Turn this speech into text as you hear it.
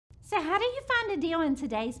So how do you find a deal in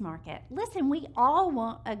today's market? Listen, we all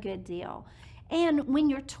want a good deal. And when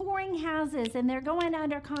you're touring houses and they're going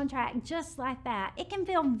under contract just like that, it can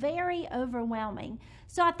feel very overwhelming.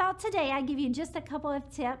 So I thought today I'd give you just a couple of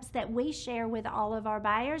tips that we share with all of our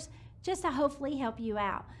buyers just to hopefully help you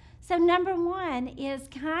out. So number one is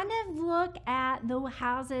kind of look at the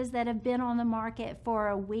houses that have been on the market for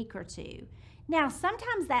a week or two. Now,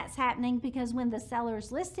 sometimes that's happening because when the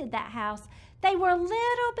sellers listed that house, they were a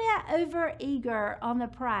little bit over eager on the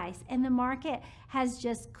price, and the market has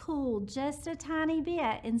just cooled just a tiny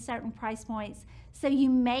bit in certain price points. So you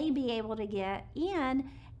may be able to get in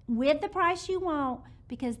with the price you want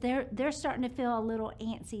because they're starting to feel a little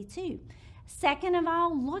antsy too. Second of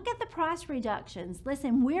all, look at the price reductions.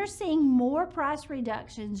 Listen, we're seeing more price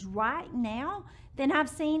reductions right now than I've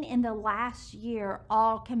seen in the last year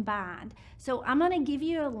all combined. So I'm going to give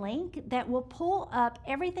you a link that will pull up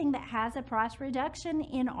everything that has a price reduction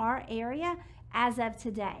in our area as of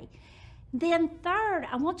today. Then third,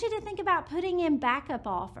 I want you to think about putting in backup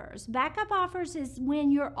offers. Backup offers is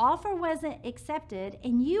when your offer wasn't accepted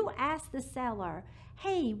and you ask the seller,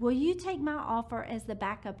 hey, will you take my offer as the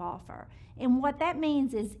backup offer? And what that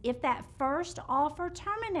means is if that first offer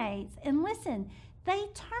terminates, and listen, they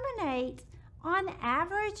terminate on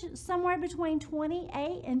average somewhere between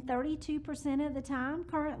 28 and 32% of the time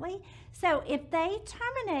currently. So if they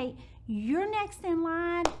terminate, you're next in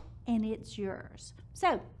line and it's yours.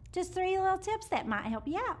 So just 3 little tips that might help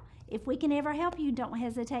you out. If we can ever help you, don't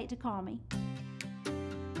hesitate to call me.